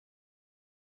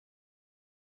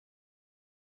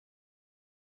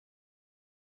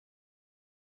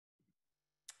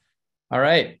All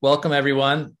right, welcome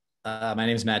everyone. My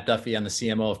name is Matt Duffy. I'm the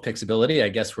CMO of Pixability. I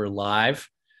guess we're live.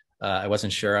 I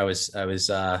wasn't sure. I was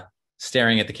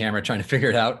staring at the camera trying to figure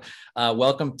it out.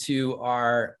 Welcome to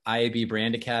our IAB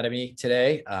Brand Academy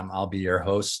today. I'll be your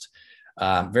host.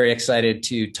 Very excited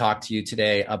to talk to you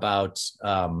today about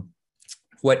how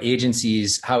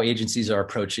agencies are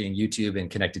approaching YouTube and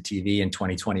connected TV in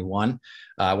 2021.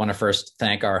 I want to first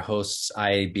thank our hosts,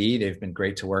 IAB. They've been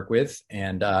great to work with,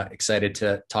 and excited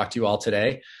to talk to you all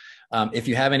today. If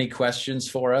you have any questions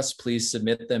for us, please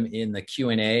submit them in the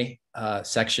Q&A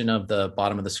section of the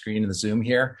bottom of the screen in the Zoom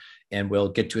here, and we'll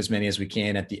get to as many as we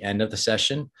can at the end of the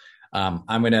session. I'm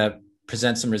going to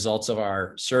present some results of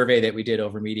our survey that we did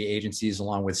over media agencies,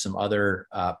 along with some other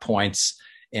points,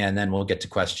 and then we'll get to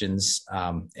questions.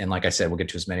 And like I said, we'll get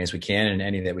to as many as we can, and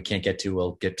any that we can't get to,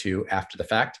 we'll get to after the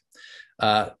fact.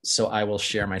 So I will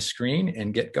share my screen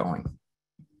and get going.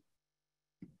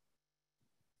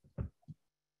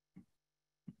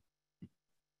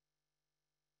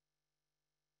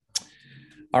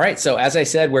 All right. So as I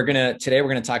said, today we're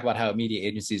gonna talk about how media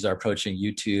agencies are approaching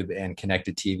YouTube and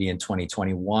connected TV in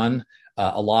 2021.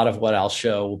 A lot of what I'll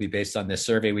show will be based on this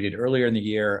survey we did earlier in the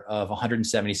year of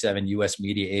 177 US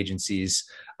media agencies,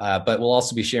 but we'll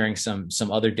also be sharing some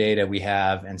other data we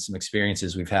have and some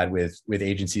experiences we've had with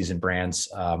agencies and brands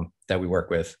that we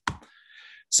work with.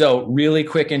 So really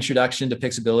quick introduction to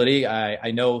Pixability.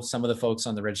 I know some of the folks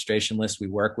on the registration list we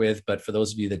work with, but for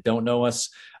those of you that don't know us,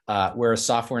 we're a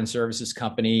software and services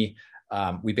company.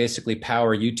 We basically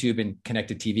power YouTube and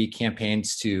connected TV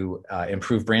campaigns to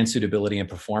improve brand suitability and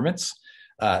performance.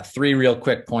 Three real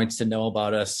quick points to know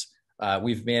about us.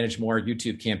 We've managed more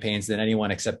YouTube campaigns than anyone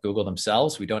except Google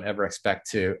themselves. We don't ever expect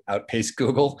to outpace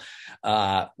Google.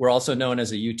 We're also known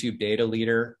as a YouTube data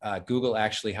leader. Google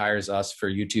actually hires us for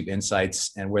YouTube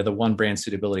Insights, and we're the one brand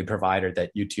suitability provider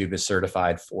that YouTube is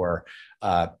certified for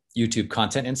YouTube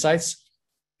content insights.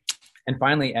 And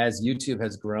finally, as YouTube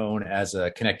has grown as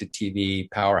a connected TV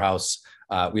powerhouse,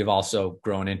 we've also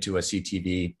grown into a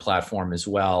CTV platform as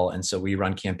well. And so we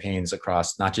run campaigns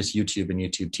across not just YouTube and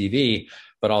YouTube TV,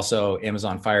 but also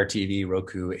Amazon Fire TV,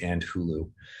 Roku, and Hulu.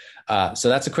 So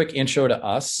that's a quick intro to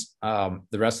us.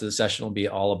 The rest of the session will be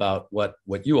all about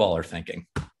what you all are thinking.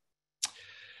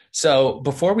 So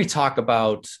before we talk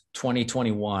about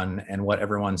 2021 and what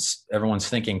everyone's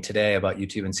thinking today about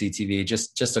YouTube and CTV,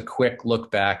 just a quick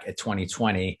look back at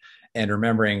 2020 and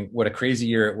remembering what a crazy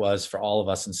year it was for all of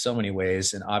us in so many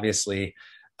ways. And obviously,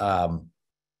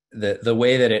 the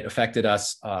way that it affected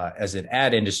us as an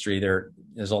ad industry, there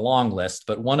is a long list,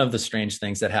 but one of the strange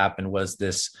things that happened was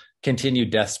this continued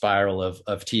death spiral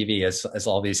of TV, as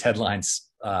all these headlines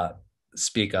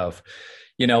speak of.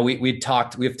 You know, we've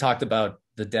talked about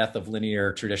the death of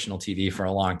linear traditional TV for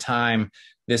a long time.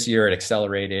 This year it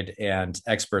accelerated, and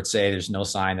experts say there's no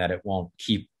sign that it won't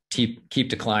keep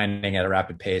declining at a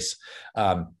rapid pace.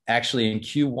 Actually, in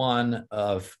Q1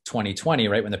 of 2020,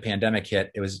 right when the pandemic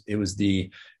hit, it was the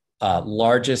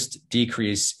largest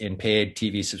decrease in paid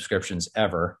TV subscriptions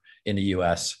ever in the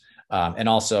US. And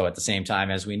also at the same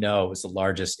time, as we know, it was the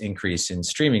largest increase in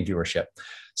streaming viewership.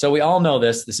 So we all know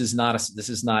this. This is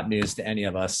not news to any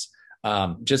of us.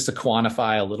 Just to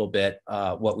quantify a little bit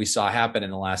what we saw happen in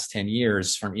the last 10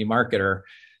 years from eMarketer,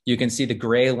 you can see the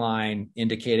gray line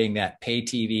indicating that pay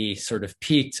TV sort of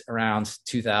peaked around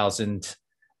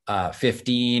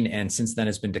 2015, and since then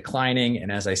has been declining.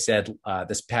 And as I said,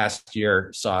 this past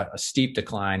year saw a steep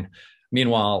decline.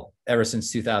 Meanwhile, ever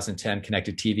since 2010,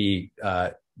 connected TV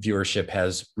viewership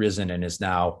has risen and is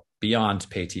now beyond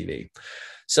pay TV.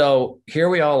 So here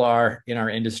we all are in our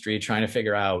industry trying to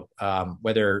figure out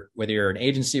whether you're an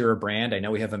agency or a brand. I know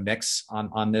we have a mix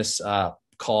on this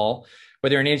call.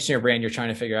 Whether you're an agency or brand, you're trying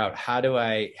to figure out how do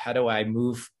I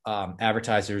move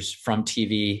advertisers from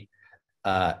TV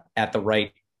at the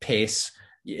right pace.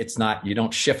 It's not, you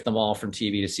don't shift them all from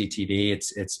TV to CTV.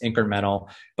 It's incremental.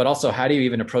 But also, how do you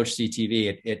even approach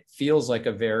CTV? It feels like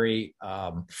a very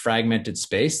fragmented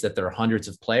space, that there are hundreds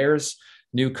of players.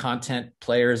 New content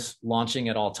players launching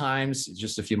at all times.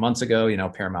 Just a few months ago,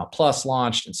 Paramount Plus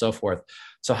launched and so forth.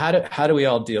 So how do we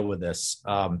all deal with this?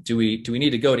 Do we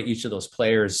need to go to each of those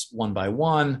players one by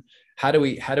one? How do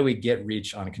we get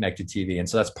reach on connected TV? And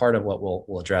so that's part of what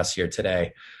we'll address here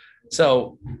today.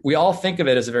 So we all think of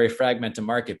it as a very fragmented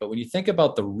market, but when you think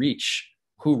about the reach,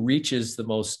 who reaches the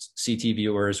most CTV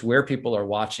viewers, where people are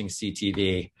watching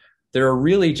CTV, there are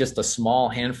really just a small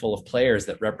handful of players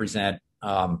that represent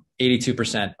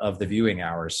 82% of the viewing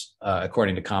hours,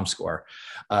 according to ComScore.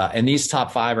 And these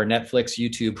top five are Netflix,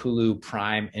 YouTube, Hulu,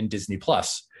 Prime, and Disney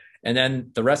Plus. And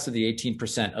then the rest of the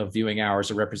 18% of viewing hours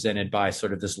are represented by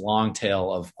sort of this long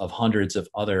tail of hundreds of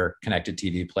other connected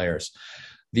TV players.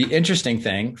 The interesting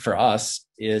thing for us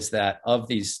is that of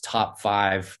these top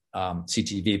five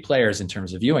CTV players in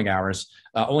terms of viewing hours,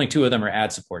 only two of them are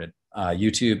ad supported,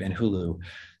 YouTube and Hulu.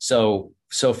 So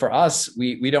for us,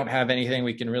 we don't have anything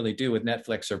we can really do with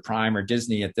Netflix or Prime or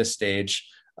Disney at this stage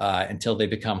until they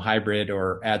become hybrid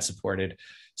or ad supported.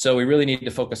 So we really need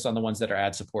to focus on the ones that are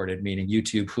ad supported, meaning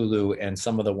YouTube, Hulu, and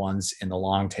some of the ones in the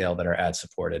long tail that are ad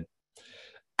supported.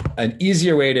 An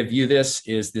easier way to view this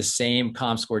is the same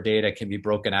ComScore data can be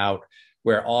broken out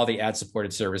where all the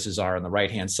ad-supported services are on the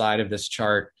right-hand side of this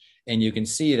chart. And you can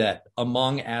see that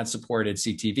among ad-supported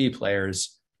CTV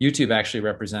players, YouTube actually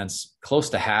represents close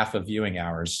to half of viewing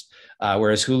hours,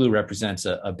 whereas Hulu represents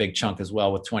a big chunk as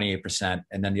well with 28%.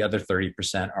 And then the other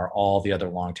 30% are all the other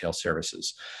long tail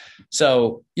services.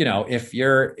 So, if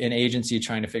you're an agency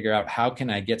trying to figure out how can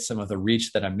I get some of the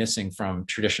reach that I'm missing from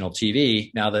traditional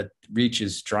TV, now that reach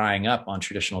is drying up on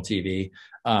traditional TV,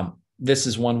 this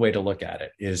is one way to look at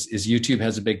it is YouTube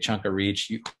has a big chunk of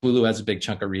reach, Hulu has a big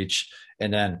chunk of reach,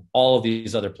 and then all of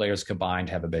these other players combined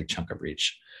have a big chunk of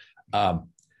reach.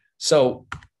 So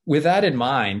with that in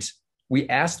mind, we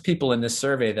asked people in this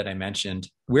survey that I mentioned,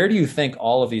 where do you think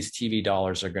all of these TV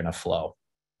dollars are going to flow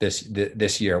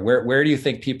this year? Where do you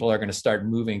think people are going to start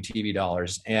moving TV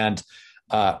dollars? And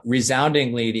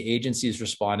resoundingly, the agencies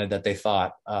responded that they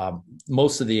thought,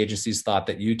 most of the agencies thought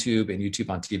that YouTube and YouTube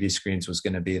on TV screens was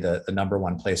going to be the number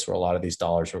one place where a lot of these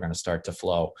dollars were going to start to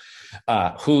flow.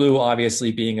 Hulu,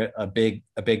 obviously, being a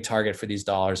big target for these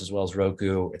dollars, as well as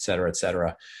Roku, et cetera, et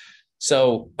cetera.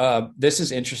 So this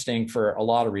is interesting for a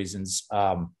lot of reasons.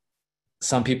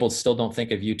 Some people still don't think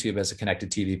of YouTube as a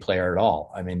connected TV player at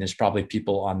all. I mean, there's probably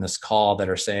people on this call that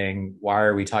are saying, why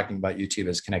are we talking about YouTube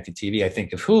as connected TV? I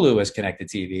think of Hulu as connected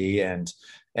TV and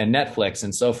Netflix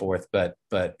and so forth, but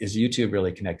is YouTube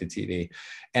really connected TV?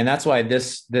 And that's why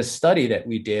this study that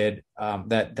we did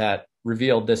that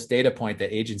revealed this data point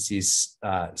that agencies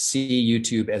see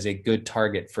YouTube as a good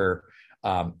target for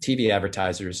TV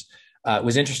advertisers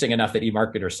was interesting enough that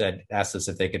eMarketer asked us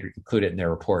if they could include it in their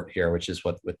report here, which is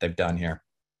what they've done here.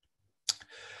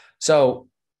 So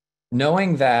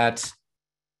knowing that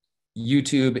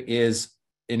YouTube is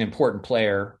an important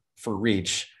player for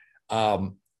reach,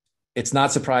 it's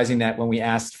not surprising that when we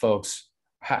asked folks,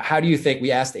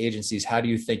 we asked agencies, how do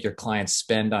you think your clients'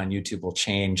 spend on YouTube will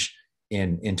change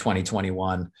in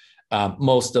 2021?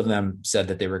 Most of them said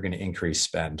that they were going to increase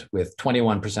spend, with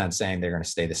 21% saying they're going to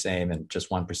stay the same and just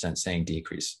 1% saying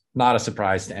decrease. Not a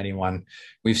surprise to anyone.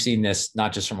 We've seen this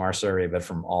not just from our survey, but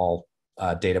from all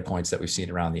data points that we've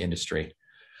seen around the industry.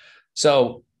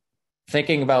 So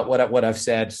thinking about what I've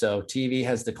said, so TV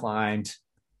has declined,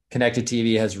 connected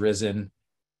TV has risen,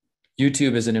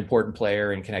 YouTube is an important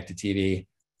player in connected TV.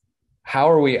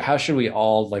 How should we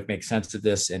all make sense of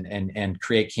this and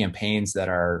create campaigns that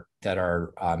are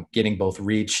getting both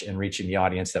reach and reaching the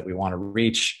audience that we want to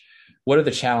reach? What are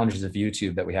the challenges of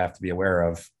YouTube that we have to be aware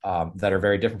of that are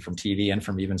very different from TV and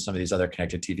from even some of these other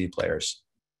connected TV players?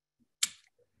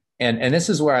 And this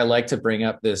is where I like to bring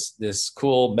up this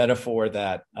cool metaphor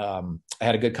that I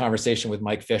had a good conversation with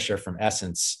Mike Fisher from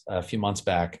Essence a few months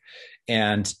back,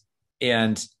 and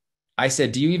I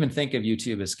said, do you even think of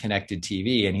YouTube as connected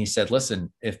TV? And he said,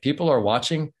 listen, if people are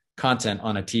watching content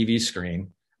on a TV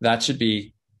screen, that should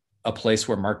be a place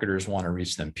where marketers want to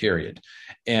reach them, period.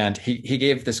 And he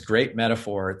gave this great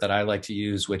metaphor that I like to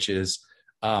use, which is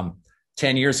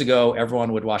 10 years ago,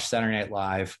 everyone would watch Saturday Night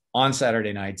Live on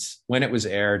Saturday nights when it was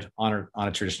aired on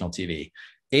a traditional TV.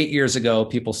 8 years ago,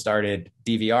 people started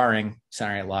DVRing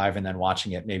Saturday Night Live and then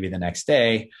watching it maybe the next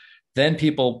day. Then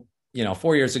people,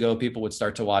 4 years ago, people would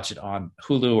start to watch it on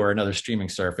Hulu or another streaming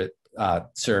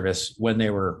service when they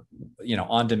were,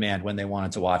 on demand, when they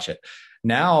wanted to watch it.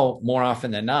 Now, more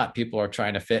often than not, people are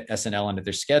trying to fit SNL into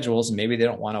their schedules, and maybe they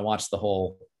don't want to watch the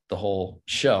whole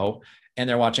show, and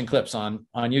they're watching clips on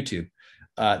YouTube.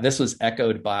 This was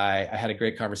echoed by, I had a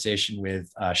great conversation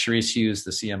with Sharice Hughes,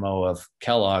 the CMO of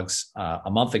Kellogg's, a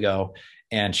month ago,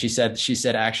 and she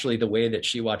said actually the way that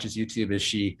she watches YouTube is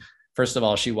first of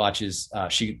all,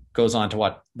 she goes on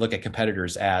to look at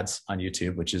competitors' ads on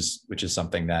YouTube, which is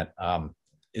something that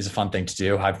is a fun thing to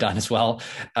do. I've done as well.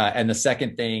 And the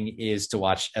second thing is to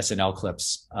watch SNL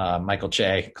clips, Michael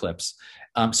Che clips.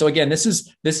 So again, this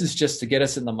is just to get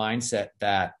us in the mindset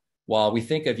that while we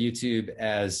think of YouTube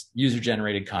as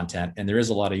user-generated content, and there is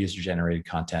a lot of user-generated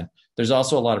content, there's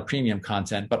also a lot of premium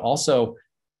content. But also,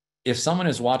 if someone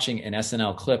is watching an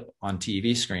SNL clip on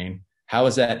TV screen, how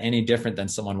is that any different than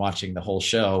someone watching the whole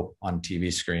show on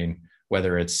TV screen?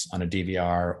 whether it's on a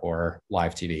DVR or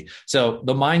live TV. So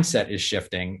the mindset is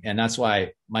shifting. And that's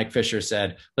why Mike Fisher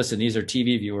said, listen, these are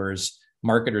TV viewers.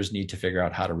 Marketers need to figure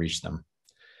out how to reach them.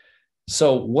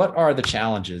 So what are the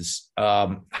challenges?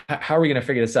 How are we going to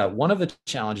figure this out? One of the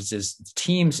challenges is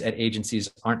teams at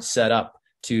agencies aren't set up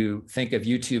to think of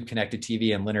YouTube, connected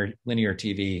TV, and linear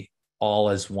TV all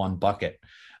as one bucket.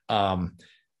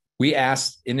 We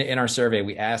asked in our survey,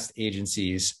 we asked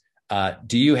agencies,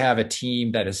 do you have a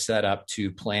team that is set up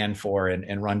to plan for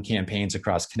and run campaigns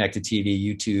across connected TV,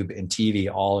 YouTube, and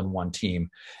TV all in one team?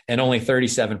 And only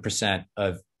 37%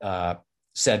 of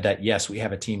said that, yes, we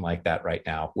have a team like that right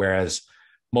now, whereas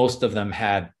most of them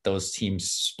had those teams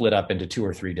split up into 2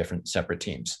 or 3 different separate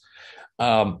teams.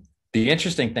 The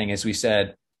interesting thing is we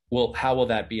said, well, how will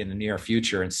that be in the near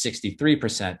future? And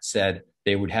 63% said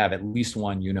they would have at least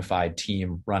one unified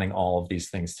team running all of these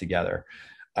things together.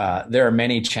 There are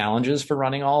many challenges for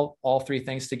running all 3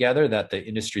 things together that the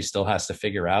industry still has to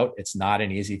figure out. It's not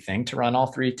an easy thing to run all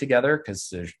 3 together because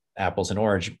there's apples and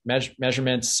orange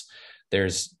measurements.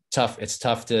 It's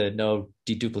tough to know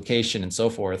deduplication and so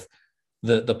forth.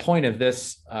 The point of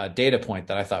this data point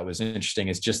that I thought was interesting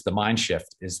is just the mind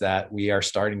shift, is that we are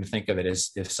starting to think of it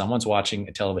as if someone's watching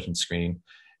a television screen,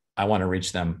 I want to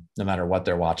reach them no matter what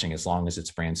they're watching, as long as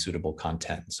it's brand suitable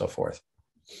content and so forth.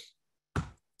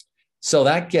 So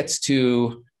that gets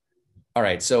to, all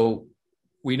right, so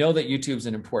we know that YouTube's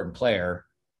an important player,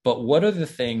 but what are the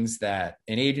things that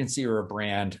an agency or a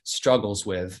brand struggles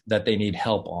with that they need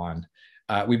help on?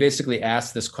 We basically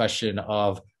asked this question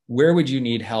of, where would you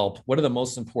need help? What are the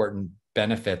most important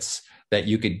benefits that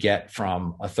you could get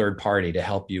from a third party to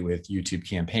help you with YouTube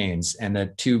campaigns? And the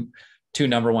two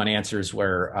number one answers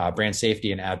were brand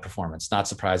safety and ad performance. Not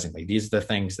surprisingly, these are the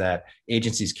things that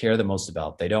agencies care the most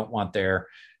about. They don't want their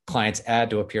client's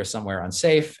ad to appear somewhere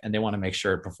unsafe, and they want to make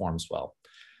sure it performs well.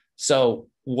 So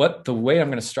the way I'm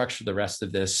going to structure the rest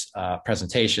of this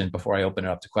presentation before I open it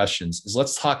up to questions is,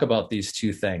 let's talk about these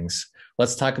 2 things.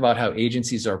 Let's talk about how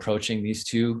agencies are approaching these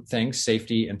 2 things,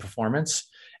 safety and performance,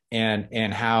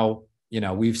 and how,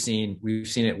 we've seen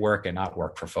it work and not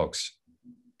work for folks.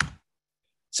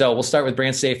 So we'll start with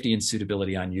brand safety and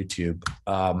suitability on YouTube.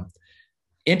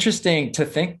 Interesting to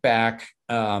think back.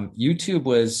 YouTube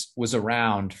was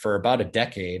around for about a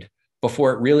decade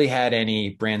before it really had any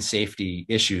brand safety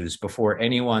issues, before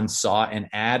anyone saw an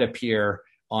ad appear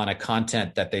on a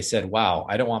content that they said, wow,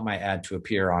 I don't want my ad to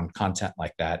appear on content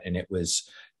like that. And it was,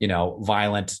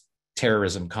 violent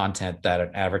terrorism content that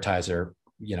an advertiser,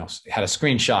 had a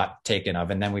screenshot taken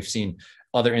of. And then we've seen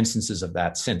other instances of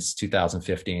that since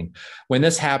 2015. When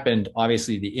this happened,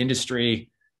 obviously the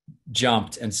industry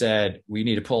jumped and said, we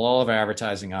need to pull all of our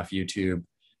advertising off YouTube.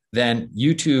 Then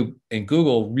YouTube and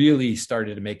Google really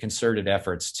started to make concerted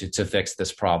efforts to fix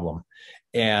this problem.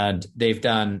 And they've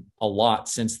done a lot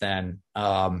since then.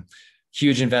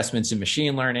 Huge investments in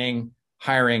machine learning,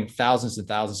 hiring thousands and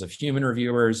thousands of human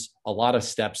reviewers, a lot of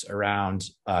steps around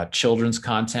children's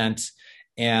content.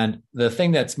 And the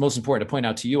thing that's most important to point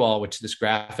out to you all, which this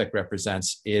graphic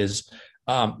represents, is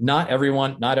not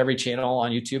every channel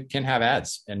on YouTube can have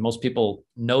ads. And most people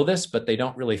know this, but they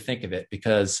don't really think of it,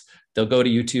 because they'll go to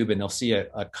YouTube and they'll see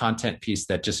a content piece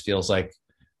that just feels like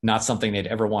not something they'd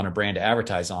ever want a brand to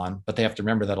advertise on, but they have to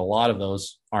remember that a lot of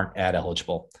those aren't ad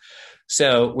eligible.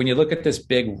 So when you look at this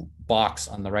big box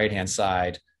on the right-hand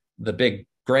side, the big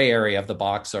gray area of the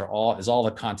box is all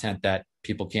the content that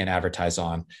people can't advertise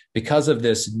on. Because of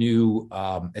this new,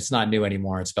 it's not new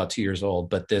anymore, it's about 2 years old,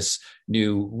 but this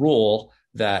new rule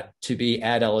that to be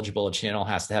ad eligible, a channel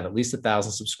has to have at least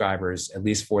 1,000 subscribers, at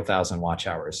least 4,000 watch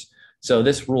hours. So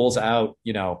this rules out,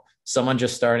 someone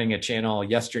just starting a channel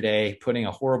yesterday, putting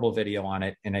a horrible video on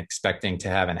it and expecting to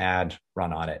have an ad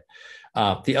run on it.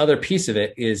 The other piece of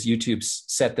it is YouTube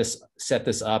set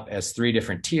this up as 3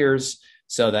 different tiers.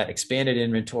 So that expanded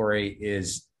inventory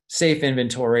is safe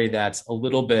inventory that's a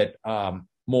little bit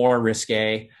more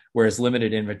risque, whereas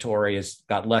limited inventory has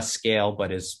got less scale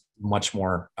but is much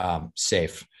more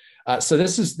safe. So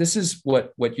this is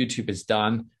what YouTube has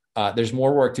done. There's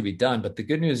more work to be done, but the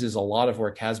good news is a lot of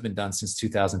work has been done since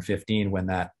 2015 when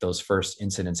those first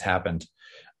incidents happened.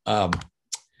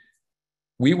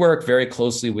 We work very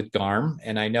closely with GARM,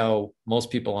 and I know most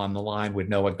people on the line would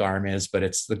know what GARM is, but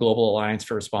it's the Global Alliance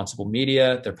for Responsible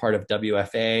Media. They're part of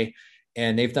WFA,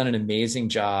 and they've done an amazing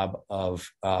job of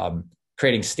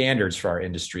creating standards for our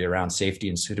industry around safety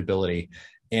and suitability.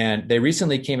 And they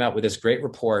recently came out with this great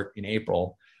report in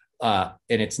April. And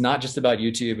it's not just about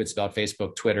YouTube, it's about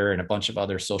Facebook, Twitter, and a bunch of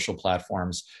other social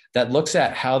platforms that looks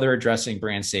at how they're addressing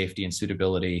brand safety and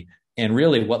suitability, and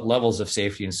really what levels of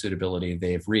safety and suitability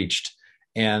they've reached.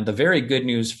 And the very good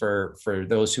news for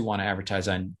those who want to advertise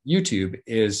on YouTube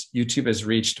is YouTube has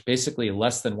reached basically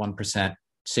less than 1%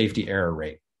 safety error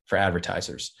rate for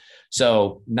advertisers.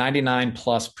 So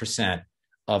 99+%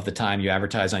 of the time you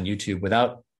advertise on YouTube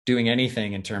without doing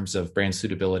anything in terms of brand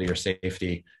suitability or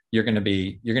safety, you're going to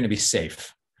be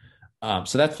safe.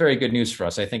 So that's very good news for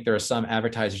us. I think there are some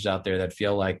advertisers out there that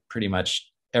feel like pretty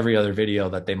much every other video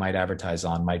that they might advertise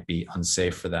on might be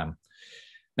unsafe for them.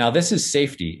 Now, this is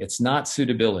safety. It's not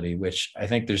suitability, which I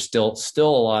think there's still a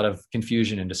lot of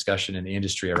confusion and discussion in the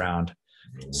industry around.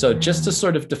 So just to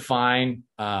sort of define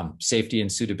safety and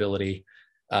suitability,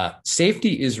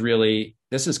 safety is really,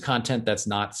 this is content that's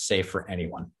not safe for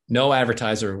anyone. No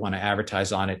advertiser would want to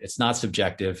advertise on it. It's not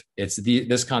subjective.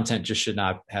 This content just should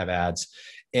not have ads.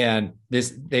 And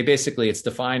it's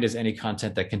defined as any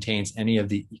content that contains any of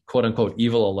the quote unquote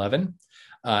evil 11.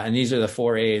 And these are the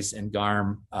 4A's in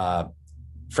GARM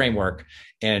framework.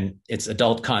 And it's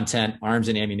adult content, arms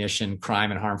and ammunition,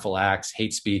 crime and harmful acts,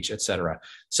 hate speech, etc.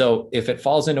 So if it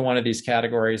falls into one of these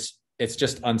categories, it's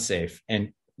just unsafe.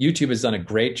 And YouTube has done a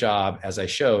great job, as I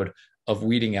showed, of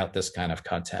weeding out this kind of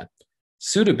content.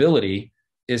 Suitability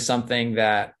is something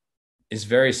that is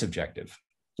very subjective,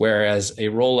 whereas a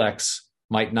Rolex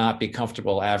might not be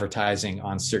comfortable advertising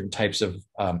on certain types of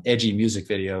edgy music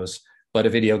videos, but a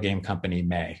video game company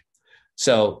may.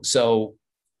 So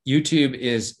YouTube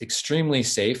is extremely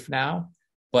safe now,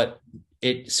 but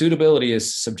suitability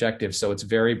is subjective. So it's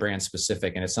very brand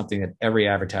specific. And it's something that every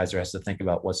advertiser has to think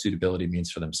about what suitability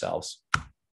means for themselves.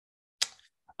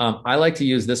 I like to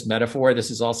use this metaphor. This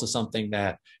is also something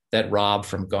that Rob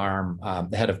from GARM,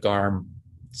 the head of GARM,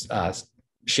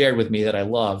 shared with me that I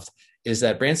loved, is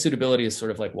that brand suitability is sort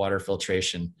of like water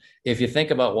filtration. If you think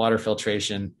about water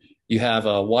filtration, you have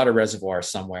a water reservoir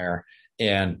somewhere,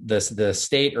 and the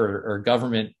state or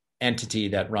government entity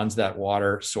that runs that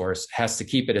water source has to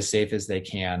keep it as safe as they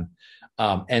can.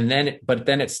 But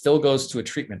then it still goes to a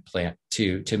treatment plant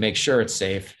to make sure it's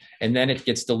safe. And then it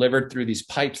gets delivered through these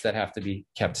pipes that have to be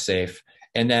kept safe.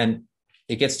 And then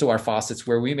it gets to our faucets,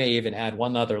 where we may even add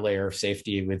one other layer of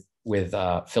safety with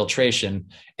filtration,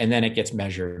 and then it gets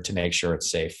measured to make sure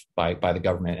it's safe by the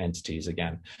government entities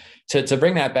again. To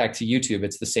bring that back to YouTube,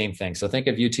 it's the same thing. So think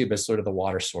of YouTube as sort of the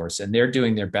water source, and they're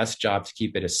doing their best job to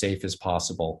keep it as safe as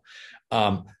possible.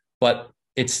 But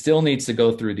it still needs to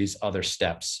go through these other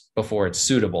steps before it's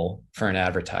suitable for an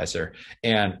advertiser.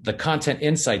 And the content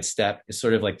insight step is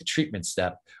sort of like the treatment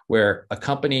step, where a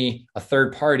company, a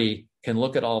third party, can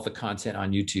look at all of the content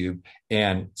on YouTube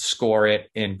and score it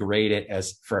and grade it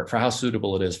as for how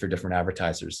suitable it is for different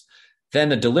advertisers. Then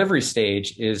the delivery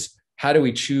stage is, how do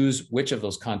we choose which of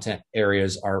those content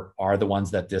areas are the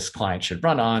ones that this client should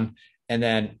run on? And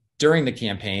then during the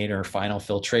campaign or final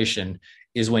filtration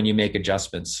is when you make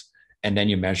adjustments and then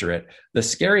you measure it. The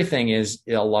scary thing is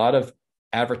a lot of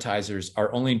advertisers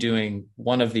are only doing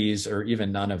one of these or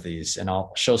even none of these. And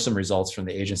I'll show some results from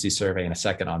the agency survey in a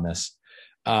second on this.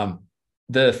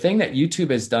 The thing that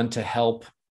YouTube has done to help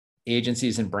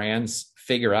agencies and brands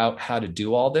figure out how to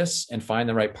do all this and find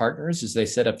the right partners is they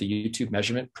set up the YouTube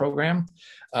measurement program.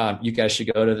 You guys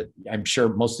should go to I'm sure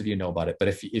most of you know about it, but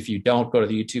if you don't, go to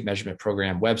the YouTube measurement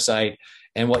program website.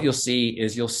 And what you'll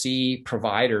see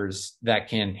providers that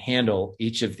can handle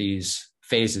each of these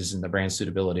phases in the brand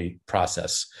suitability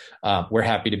process. We're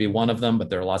happy to be one of them, but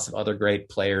there are lots of other great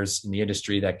players in the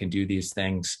industry that can do these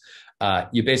things.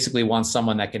 You basically want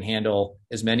someone that can handle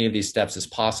as many of these steps as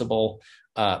possible.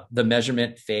 The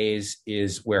measurement phase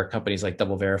is where companies like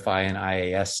DoubleVerify and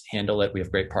IAS handle it. We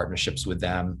have great partnerships with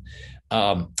them.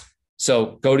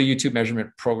 So go to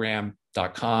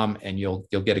YouTubeMeasurementProgram.com and you'll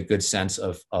get a good sense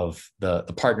of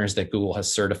the partners that Google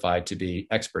has certified to be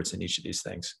experts in each of these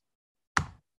things.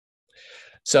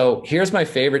 So here's my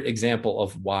favorite example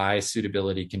of why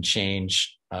suitability can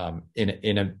change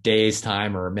in a day's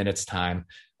time or a minute's time.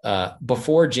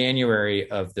 Before January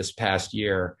of this past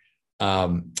year,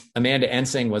 Amanda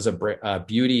Ensing was a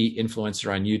beauty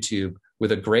influencer on YouTube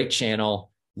with a great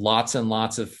channel, lots and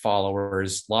lots of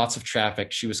followers, lots of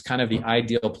traffic. She was kind of the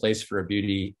ideal place for a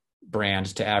beauty brand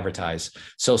to advertise.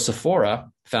 So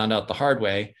Sephora found out the hard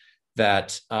way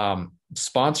that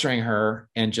sponsoring her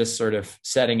and just sort of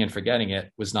setting and forgetting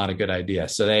it was not a good idea.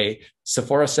 So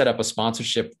Sephora set up a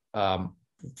sponsorship on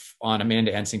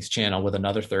Amanda Ensing's channel with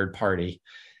another third party.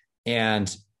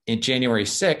 And in January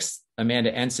 6th,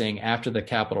 Amanda Ensing, after the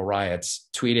Capitol riots,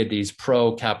 tweeted these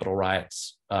pro-Capitol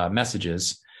riots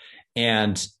messages.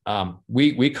 And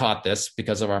we caught this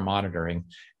because of our monitoring.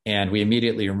 And we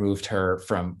immediately removed her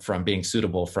from being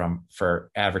suitable for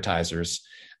advertisers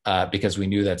because we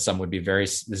knew that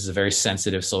this is a very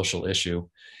sensitive social issue.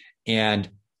 And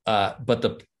But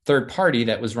the third party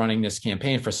that was running this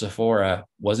campaign for Sephora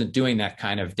wasn't doing that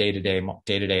kind of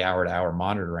day-to-day, hour-to-hour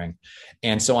monitoring.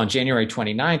 And so on January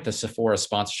 29th, the Sephora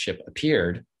sponsorship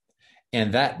appeared.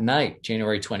 And that night,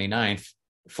 January 29th,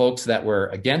 folks that were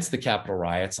against the Capitol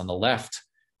riots on the left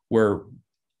were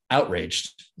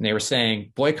outraged. And they were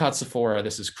saying, boycott Sephora.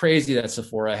 This is crazy that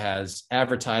Sephora has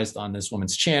advertised on this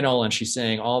woman's channel. And she's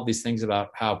saying all of these things about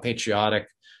how patriotic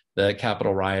the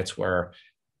Capitol riots were.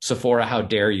 Sephora, how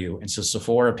dare you? And so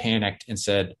Sephora panicked and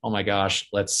said, oh my gosh,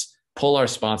 let's pull our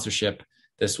sponsorship.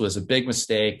 This was a big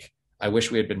mistake. I wish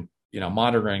we had been,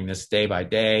 monitoring this day by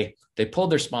day. They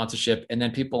pulled their sponsorship, and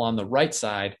then people on the right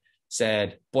side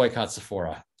said, boycott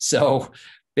Sephora. So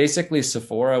basically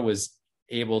Sephora was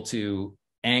able to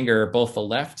anger both the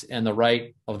left and the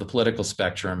right of the political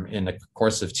spectrum in the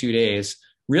course of 2 days,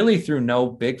 really through no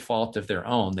big fault of their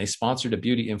own. They sponsored a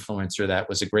beauty influencer that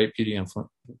was a great beauty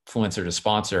influencer to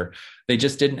sponsor. They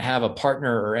just didn't have a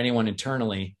partner or anyone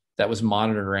internally that was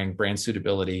monitoring brand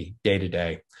suitability day to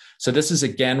day. So this is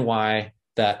again why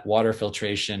that water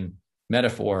filtration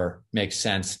metaphor makes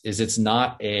sense, is it's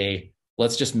not a,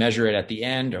 let's just measure it at the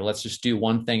end, or let's just do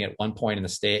one thing at one point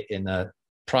in the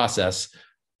process.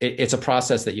 It's a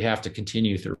process that you have to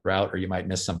continue throughout, or you might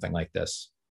miss something like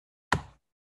this.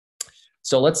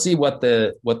 So let's see what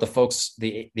the folks,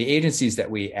 the agencies that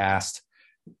we asked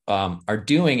are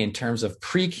doing in terms of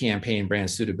pre-campaign brand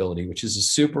suitability, which is a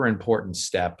super important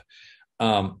step.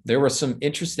 There were some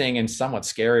interesting and somewhat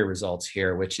scary results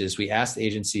here, which is we asked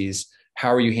agencies,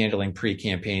 how are you handling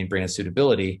pre-campaign brand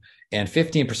suitability? And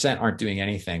 15% aren't doing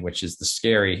anything, which is the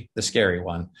scary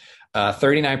one.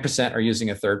 39% are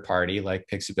using a third party like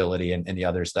Pixability and the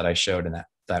others that I showed in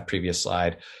that previous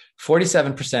slide.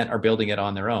 47% are building it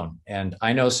on their own. And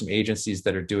I know some agencies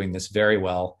that are doing this very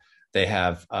well. They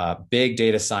have big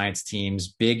data science teams,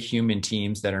 big human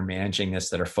teams that are managing this,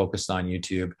 that are focused on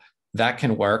YouTube. That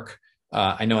can work.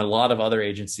 I know a lot of other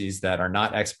agencies that are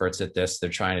not experts at this. They're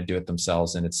trying to do it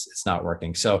themselves, and it's not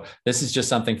working. So this is just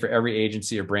something for every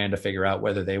agency or brand to figure out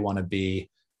whether they want to be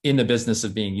in the business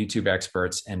of being YouTube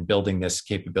experts and building this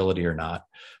capability or not.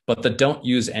 But the don't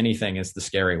use anything is the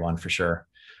scary one for sure.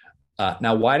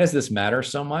 Now, why does this matter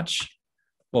so much?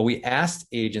 Well, we asked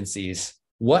agencies,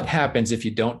 what happens if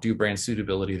you don't do brand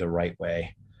suitability the right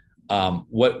way?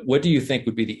 What do you think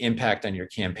would be the impact on your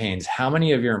campaigns? How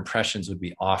many of your impressions would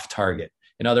be off target?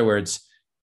 In other words,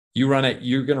 you're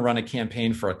going to run a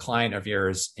campaign for a client of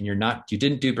yours, and you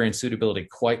didn't do brand suitability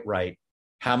quite right.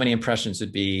 How many impressions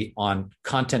would be on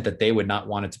content that they would not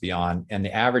want it to be on? And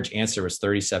the average answer was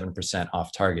 37%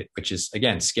 off target, which is,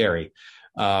 again, scary.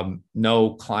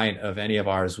 No client of any of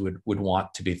ours would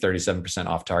want to be 37%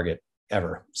 off target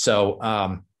ever.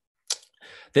 So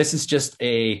this is just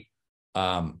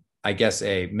I guess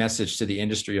a message to the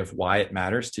industry of why it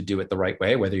matters to do it the right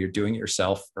way, whether you're doing it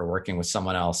yourself or working with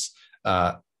someone else.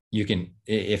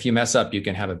 If you mess up, you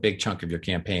can have a big chunk of your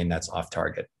campaign that's off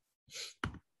target.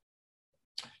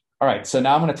 All right, so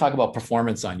now I'm going to talk about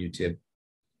performance on YouTube.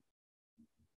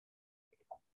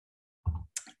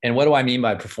 And what do I mean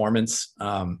by performance?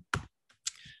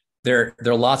 There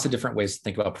are lots of different ways to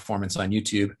think about performance on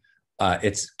YouTube.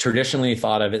 It's traditionally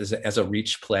thought of as a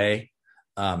reach play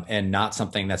and not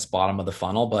something that's bottom of the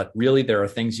funnel. But really, there are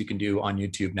things you can do on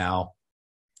YouTube now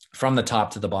from the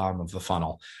top to the bottom of the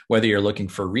funnel, whether you're looking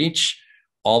for reach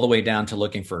all the way down to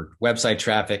looking for website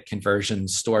traffic,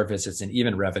 conversions, store visits, and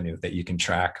even revenue that you can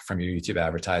track from your YouTube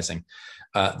advertising.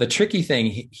 The tricky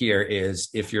thing here is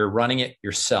if you're running it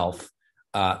yourself,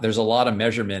 there's a lot of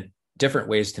measurement, different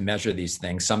ways to measure these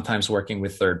things, sometimes working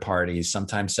with third parties,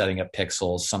 sometimes setting up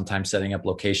pixels, sometimes setting up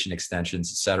location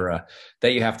extensions, et cetera,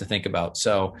 that you have to think about.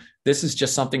 So this is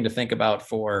just something to think about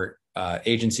for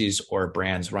agencies or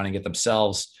brands running it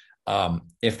themselves.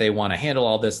 If they want to handle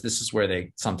all this, this is where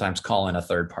they sometimes call in a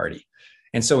third party.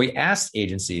 And so we asked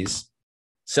agencies,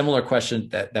 similar question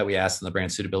that we asked on the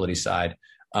brand suitability side,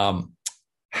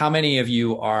 how many of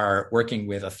you are working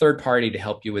with a third party to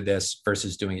help you with this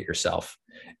versus doing it yourself?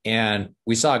 And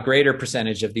we saw a greater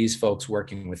percentage of these folks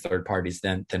working with third parties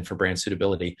than for brand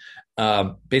suitability.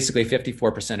 Basically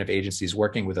 54% of agencies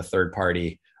working with a third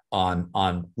party on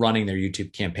running their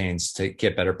YouTube campaigns to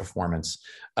get better performance.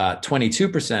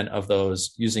 22% of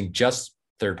those using just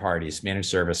third parties, managed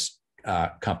service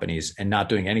companies, and not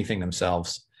doing anything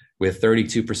themselves, with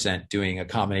 32% doing a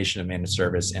combination of managed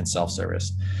service and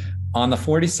self-service. On the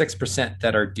 46%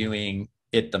 that are doing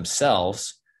it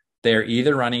themselves, they're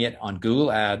either running it on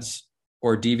Google Ads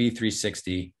or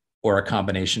DV360 or a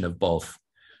combination of both.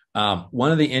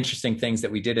 One of the interesting things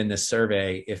that we did in this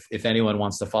survey, if anyone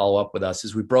wants to follow up with us,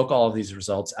 is we broke all of these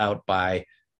results out by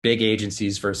big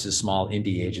agencies versus small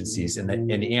indie agencies. And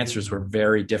the answers were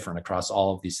very different across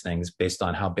all of these things based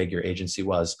on how big your agency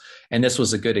was. And this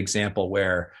was a good example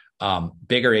where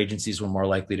bigger agencies were more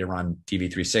likely to run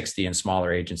DV360 and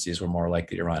smaller agencies were more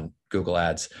likely to run Google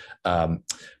Ads.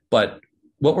 But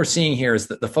what we're seeing here is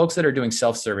that the folks that are doing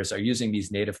self-service are using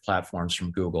these native platforms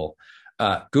from Google.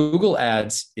 Google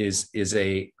Ads is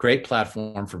a great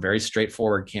platform for very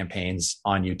straightforward campaigns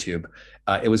on YouTube.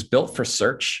 It was built for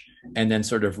search and then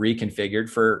sort of reconfigured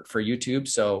for YouTube.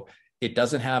 So it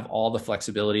doesn't have all the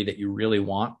flexibility that you really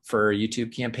want for a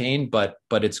YouTube campaign, but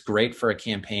it's great for a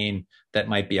campaign that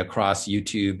might be across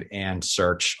YouTube and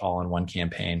search all in one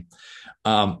campaign.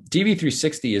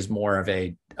 DV360 is more of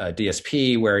a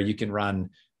DSP where you can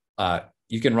run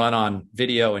on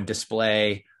video and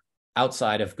display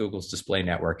outside of Google's display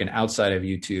network and outside of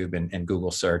YouTube and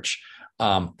Google search.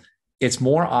 It's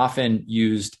more often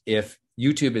used if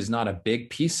YouTube is not a big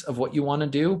piece of what you want to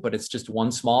do, but it's just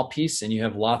one small piece and you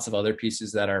have lots of other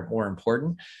pieces that are more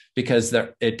important because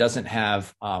it doesn't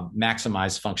have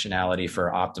maximized functionality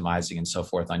for optimizing and so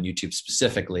forth on YouTube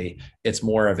specifically. It's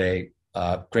more of a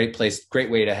great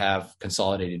way to have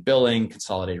consolidated billing,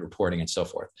 consolidated reporting, and so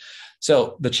forth.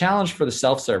 So the challenge for the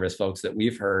self-service folks that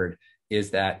we've heard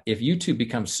is that if YouTube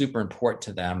becomes super important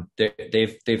to them,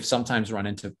 they've sometimes run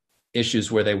into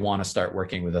issues where they want to start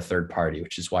working with a third party,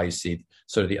 which is why you see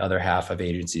sort of the other half of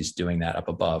agencies doing that up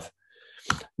above.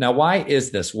 Now, why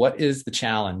is this? What is the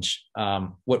challenge?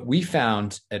 What we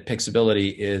found at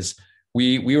Pixability is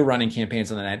we were running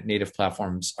campaigns on the native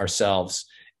platforms ourselves,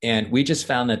 and we just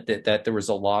found that there was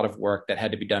a lot of work that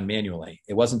had to be done manually.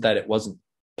 It wasn't that it wasn't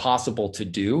possible to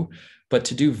do, but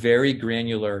to do very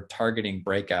granular targeting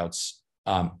breakouts,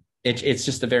 it's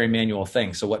just a very manual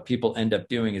thing. So what people end up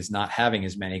doing is not having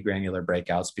as many granular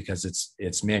breakouts because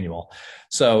it's manual.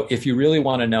 So if you really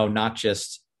want to know not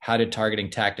just how did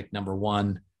targeting tactic number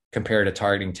 1 compare to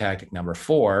targeting tactic number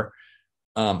 4,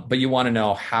 but you want to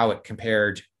know how it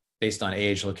compared based on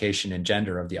age, location, and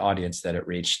gender of the audience that it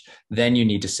reached, then you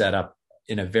need to set up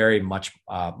in a very much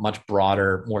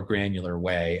broader, more granular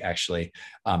way, actually,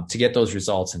 to get those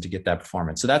results and to get that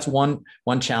performance. So that's one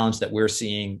challenge that we're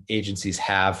seeing agencies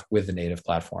have with the native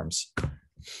platforms.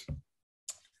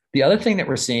 The other thing that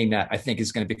we're seeing that I think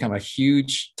is going to become a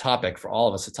huge topic for all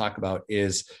of us to talk about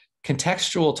is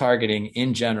contextual targeting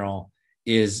in general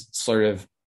is sort of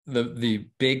the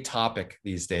big topic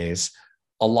these days.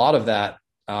 A lot of that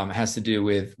has to do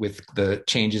with the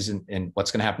changes in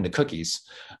what's going to happen to cookies.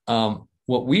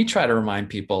 What we try to remind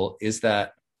people is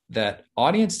that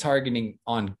audience targeting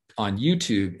on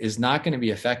YouTube is not going to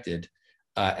be affected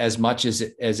as much as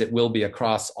it will be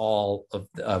across all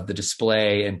of the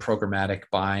display and programmatic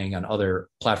buying on other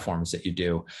platforms that you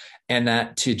do. And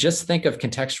that to just think of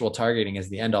contextual targeting as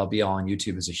the end all be all on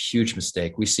YouTube is a huge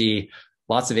mistake. We see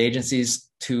lots of agencies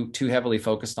too heavily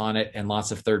focused on it and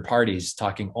lots of third parties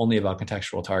talking only about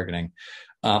contextual targeting.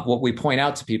 What we point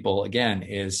out to people, again,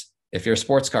 is if you're a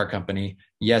sports car company,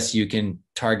 yes, you can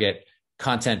target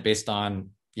content based on,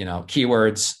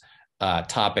 keywords,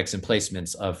 topics, and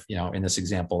placements of, in this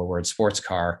example, the word sports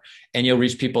car, and you'll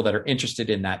reach people that are interested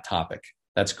in that topic.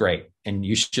 That's great. And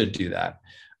you should do that.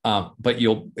 But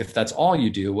if that's all you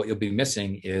do, what you'll be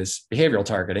missing is behavioral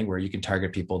targeting, where you can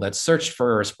target people that searched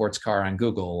for a sports car on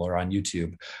Google or on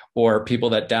YouTube, or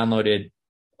people that downloaded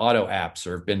auto apps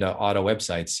or have been to auto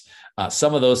websites.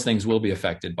 Some of those things will be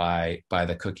affected by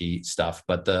the cookie stuff,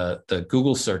 but the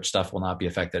Google search stuff will not be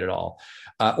affected at all.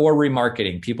 Or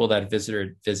remarketing, people that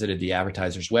visited the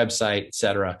advertiser's website, et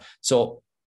cetera. So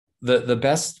the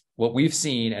best, what we've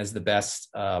seen as the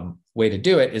best way to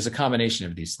do it is a combination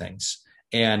of these things.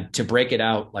 And to break it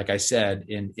out, like I said,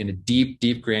 in a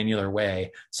deep granular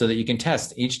way so that you can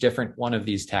test each different one of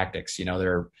these tactics.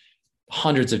 There are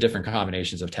hundreds of different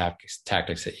combinations of tactics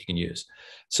that you can use.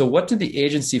 So what did the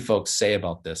agency folks say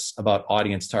about this, about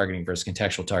audience targeting versus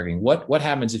contextual targeting? What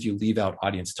happens if you leave out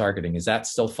audience targeting? Is that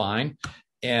still fine?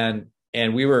 And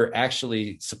we were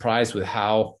actually surprised with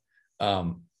how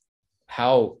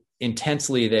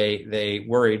intensely they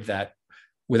worried that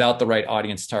without the right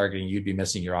audience targeting, you'd be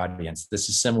missing your audience. This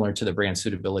is similar to the brand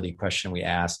suitability question we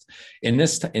asked. In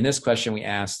this question, we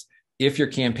asked, if your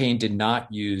campaign did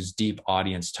not use deep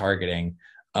audience targeting,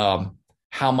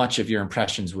 how much of your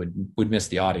impressions would miss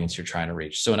the audience you're trying to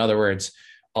reach? So in other words,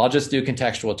 I'll just do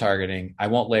contextual targeting. I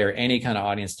won't layer any kind of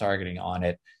audience targeting on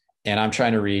it. And I'm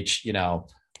trying to reach,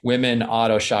 women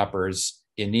auto shoppers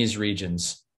in these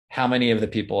regions. How many of the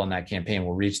people in that campaign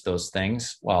will reach those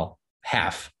things? Well,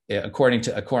 half, according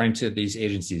to these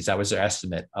agencies. That was their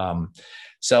estimate.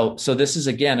 So this is,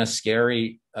 again, a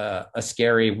scary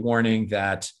warning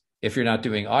that if you're not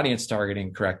doing audience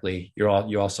targeting correctly, you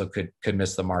also could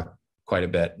miss the mark quite a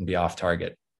bit and be off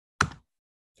target.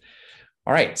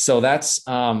 All right, so that's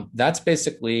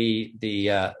basically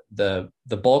the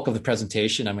bulk of the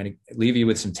presentation. I'm going to leave you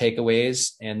with some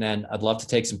takeaways, and then I'd love to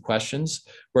take some questions.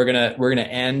 We're gonna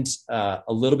end a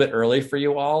little bit early for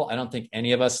you all. I don't think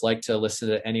any of us like to listen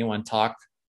to anyone talk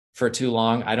for too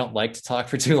long. I don't like to talk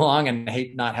for too long, and I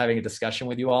hate not having a discussion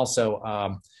with you all. So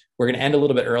we're going to end a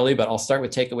little bit early, but I'll start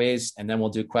with takeaways, and then we'll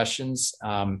do questions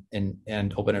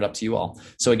and open it up to you all.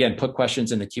 So again, put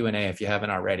questions in the Q&A if you haven't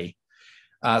already.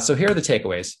 So here are the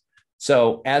takeaways.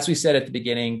 So as we said at the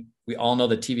beginning, we all know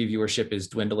that TV viewership is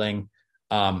dwindling.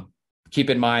 Keep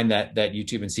in mind that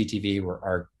YouTube and CTV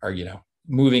are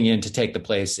moving in to take the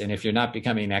place. And if you're not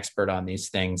becoming an expert on these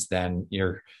things, then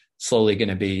you're slowly going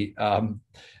to be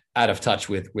out of touch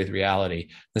with reality.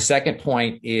 The second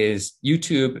point is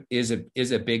YouTube is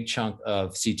a big chunk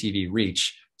of CTV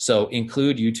reach. So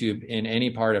include YouTube in any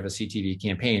part of a CTV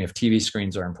campaign if TV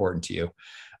screens are important to you.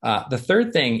 The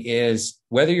third thing is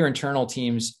whether your internal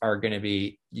teams are going to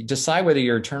be, decide whether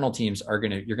your internal teams you're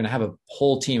going to have a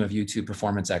whole team of YouTube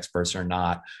performance experts or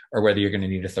not, or whether you're going to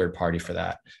need a third party for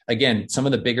that. Again, some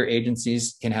of the bigger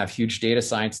agencies can have huge data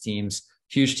science teams,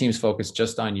 huge teams focused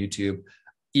just on YouTube.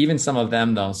 Even some of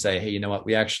them, they'll say, hey, you know what,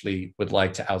 we actually would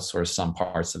like to outsource some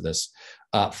parts of this.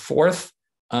 Fourth,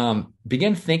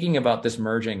 begin thinking about this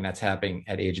merging that's happening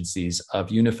at agencies of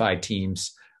unified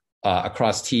teams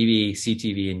across TV,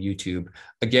 CTV, and YouTube.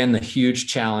 Again, the huge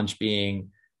challenge being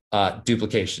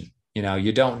duplication.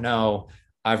 You don't know,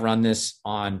 I've run this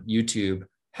on YouTube,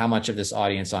 how much of this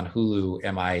audience on Hulu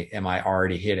am I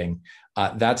already hitting?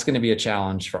 That's going to be a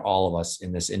challenge for all of us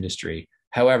in this industry.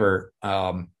 However,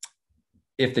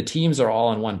 if the teams are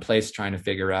all in one place trying to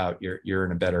figure out, you're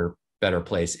in a better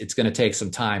place. It's going to take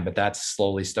some time, but that's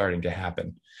slowly starting to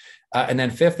happen. And then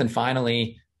fifth and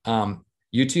finally,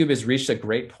 YouTube has reached a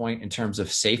great point in terms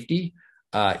of safety.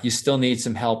 You still need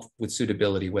some help with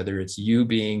suitability, whether it's you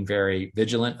being very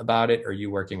vigilant about it or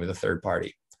you working with a third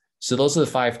party. So those are the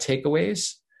 5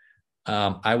 takeaways.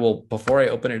 Before I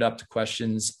open it up to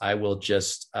questions, I will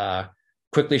just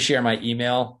quickly share my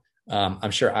email.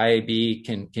 I'm sure IAB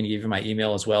can give you my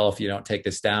email as well if you don't take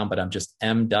this down, but I'm just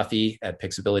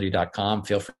mduffy@pixability.com.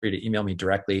 Feel free to email me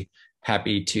directly.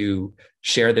 Happy to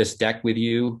share this deck with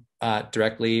you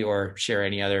directly or share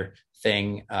any other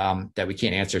thing that we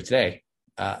can't answer today.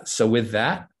 So with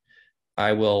that,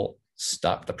 I will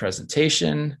stop the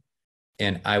presentation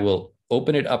and I will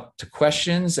open it up to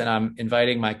questions. And I'm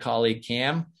inviting my colleague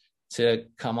Cam to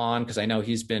come on because I know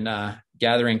he's been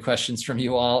gathering questions from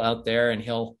you all out there, and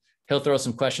he'll throw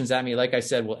some questions at me. Like I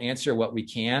said, we'll answer what we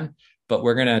can, but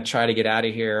we're going to try to get out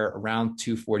of here around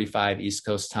 2:45 East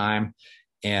Coast time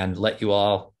and let you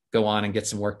all go on and get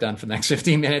some work done for the next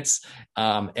 15 minutes.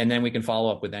 And then we can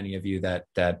follow up with any of you that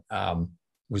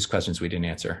whose questions we didn't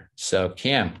answer. So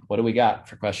Cam, what do we got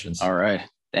for questions? All right.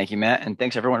 Thank you, Matt. And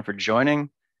thanks everyone for joining.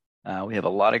 We have a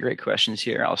lot of great questions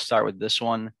here. I'll start with this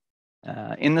one.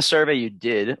 In the survey you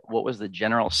did, what was the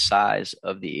general size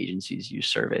of the agencies you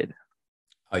surveyed?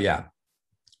 Oh, yeah.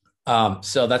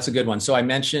 So that's a good one. So I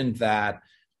mentioned that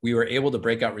we were able to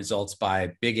break out results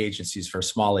by big agencies for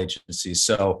small agencies.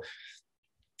 So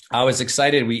I was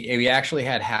excited. We actually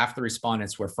had half the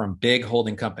respondents were from big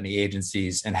holding company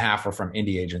agencies and half were from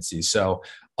indie agencies. So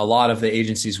a lot of the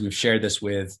agencies we've shared this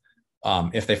with,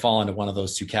 if they fall into one of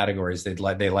those 2 categories, they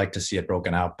like to see it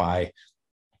broken out by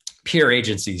peer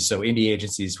agencies. So indie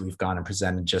agencies, we've gone and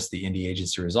presented just the indie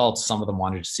agency results. Some of them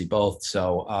wanted to see both.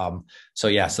 So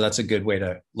yeah, so that's a good way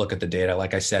to look at the data.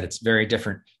 Like I said, it's very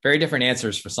different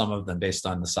answers for some of them based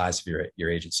on the size of your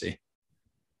agency.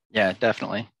 Yeah,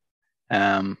 definitely.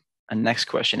 A next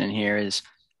question in here is,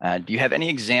 do you have any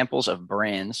examples of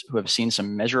brands who have seen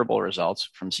some measurable results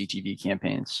from CTV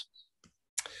campaigns?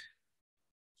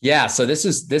 Yeah, so this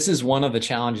is one of the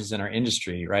challenges in our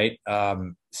industry, right?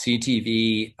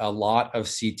 CTV, a lot of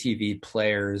CTV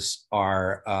players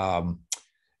are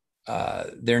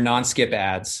they're non-skip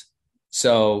ads.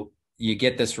 So you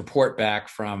get this report back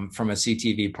from a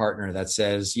CTV partner that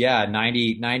says, yeah,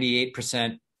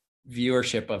 98%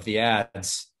 viewership of the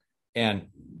ads, and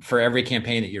for every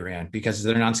campaign that you're in, because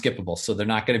they're non-skippable. So they're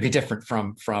not going to be different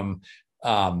from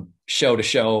show to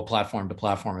show, platform to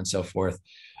platform, and so forth.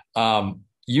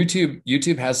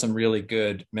 YouTube has some really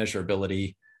good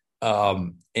measurability.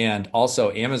 And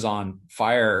also Amazon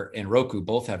Fire and Roku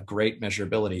both have great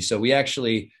measurability. So we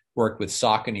actually worked with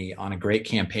Saucony on a great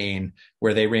campaign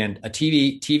where they ran a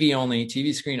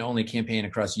TV screen only campaign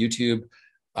across YouTube,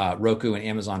 Roku and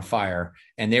Amazon Fire,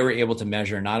 and they were able to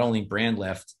measure not only brand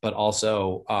lift but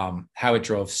also how it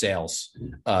drove sales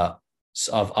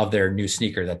of their new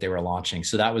sneaker that they were launching.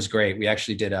 So that was great. We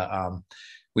actually did a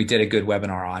good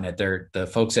webinar on it. The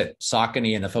folks at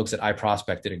Saucony and the folks at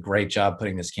iProspect did a great job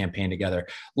putting this campaign together.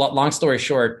 Long story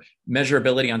short,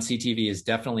 measurability on CTV is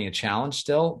definitely a challenge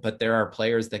still, but there are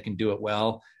players that can do it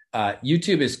well.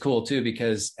 YouTube is cool too,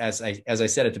 because as I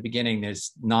said at the beginning,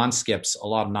 there's a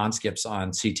lot of non-skips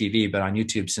on CTV, but on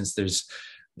YouTube, since they're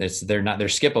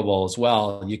skippable as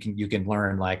well, you can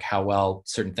learn like how well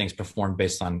certain things perform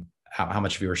based on how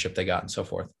much viewership they got and so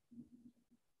forth.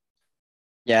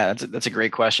 Yeah, that's a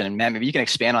great question. And Matt, maybe you can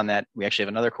expand on that. We actually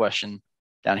have another question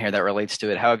down here that relates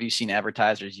to it. How have you seen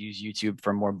advertisers use YouTube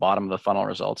for more bottom of the funnel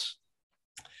results?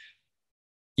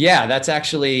 Yeah, that's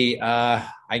actually,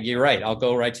 you're right. I'll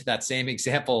go right to that same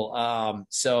example.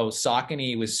 So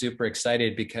Saucony was super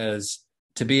excited because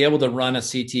to be able to run a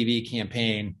CTV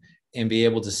campaign and be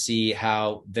able to see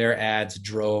how their ads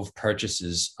drove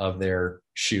purchases of their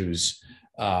shoes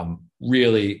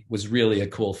was really a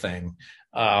cool thing.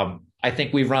 I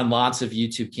think we've run lots of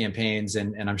YouTube campaigns,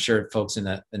 and I'm sure folks in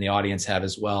the audience have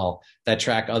as well, that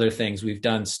track other things. We've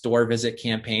done store visit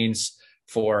campaigns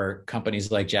for companies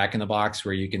like Jack in the Box,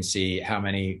 where you can see how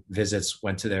many visits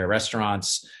went to their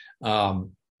restaurants.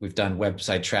 We've done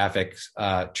website traffic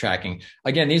tracking.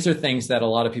 Again, these are things that a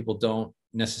lot of people don't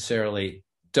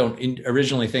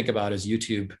originally think about as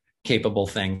YouTube capable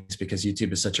things, because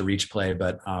YouTube is such a reach play,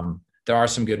 but there are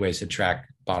some good ways to track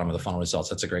bottom of the funnel results.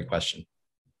 That's a great question.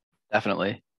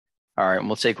 Definitely. All right, and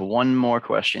we'll take one more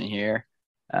question here.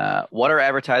 What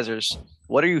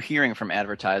are you hearing from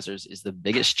advertisers is the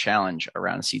biggest challenge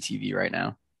around CTV right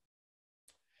now?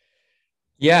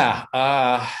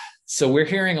 Yeah. So we're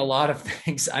hearing a lot of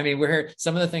things. I mean,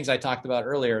 some of the things I talked about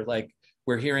earlier, like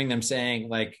we're hearing them saying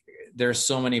like, there's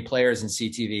so many players in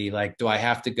CTV. Like, do I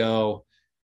have to go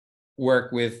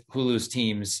work with Hulu's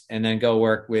teams and then go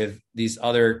work with these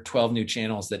other 12 new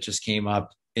channels that just came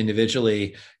up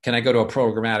individually? Can I go to a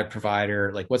programmatic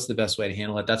provider? Like, what's the best way to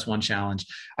handle it? That's one challenge.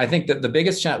 I think that the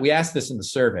biggest challenge, we asked this in the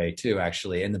survey too,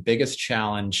 actually, and the biggest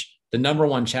challenge, the number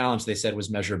one challenge they said was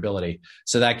measurability.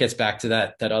 So that gets back to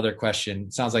that other question.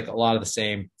 It sounds like a lot of the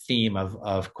same theme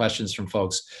of questions from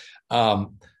folks.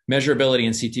 Measurability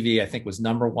in CTV, I think, was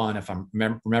number one, if I'm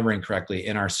remembering correctly,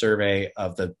 in our survey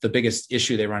of the biggest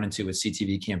issue they run into with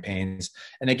CTV campaigns.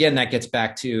 And again, that gets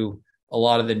back to a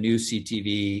lot of the new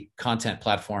CTV content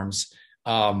platforms.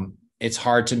 It's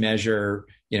hard to measure,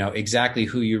 exactly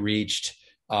who you reached,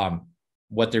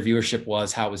 what their viewership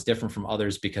was, how it was different from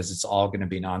others, because it's all going to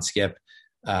be non-skip.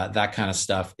 That kind of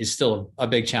stuff is still a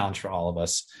big challenge for all of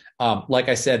us. Like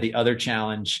I said, the other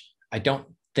challenge, I don't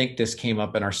think this came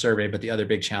up in our survey, but the other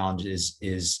big challenge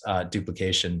is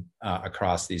duplication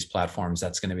across these platforms.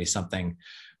 That's going to be something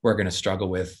we're going to struggle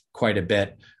with quite a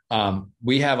bit.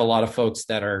 We have a lot of folks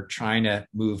that are trying to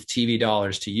move TV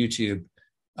dollars to YouTube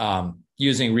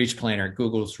using Reach Planner,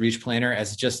 Google's Reach Planner,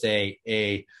 as just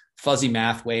a fuzzy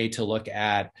math way to look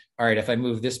at, all right, if I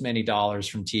move this many dollars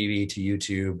from TV to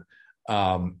YouTube,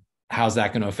 how's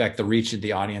that going to affect the reach of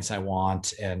the audience I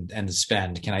want and the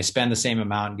spend? Can I spend the same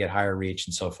amount and get higher reach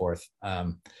and so forth?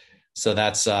 So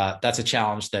that's a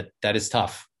challenge that is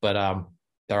tough, but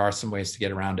there are some ways to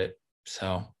get around it.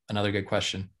 So another good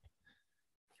question.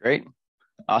 Great.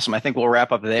 Awesome. I think we'll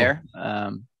wrap up there.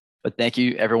 But thank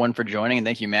you everyone for joining, and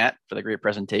thank you, Matt, for the great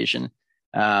presentation.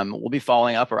 We'll be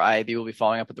following up, or IAB will be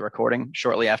following up with the recording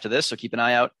shortly after this. So keep an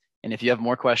eye out. And if you have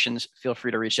more questions, feel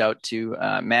free to reach out to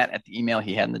Matt at the email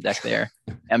he had in the deck there,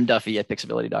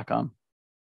 mduffy@pixability.com.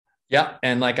 Yeah.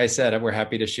 And like I said, we're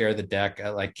happy to share the deck.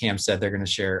 Like Cam said,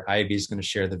 IAB is going to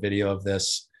share the video of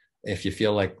this if you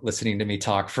feel like listening to me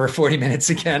talk for 40 minutes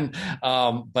again.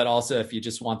 But also, if you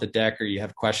just want the deck or you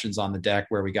have questions on the deck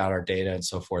where we got our data and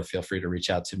so forth, feel free to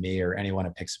reach out to me or anyone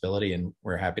at Pixability, and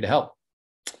we're happy to help.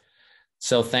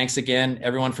 So thanks again,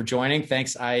 everyone, for joining.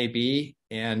 Thanks, IAB,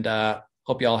 and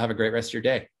hope you all have a great rest of your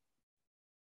day.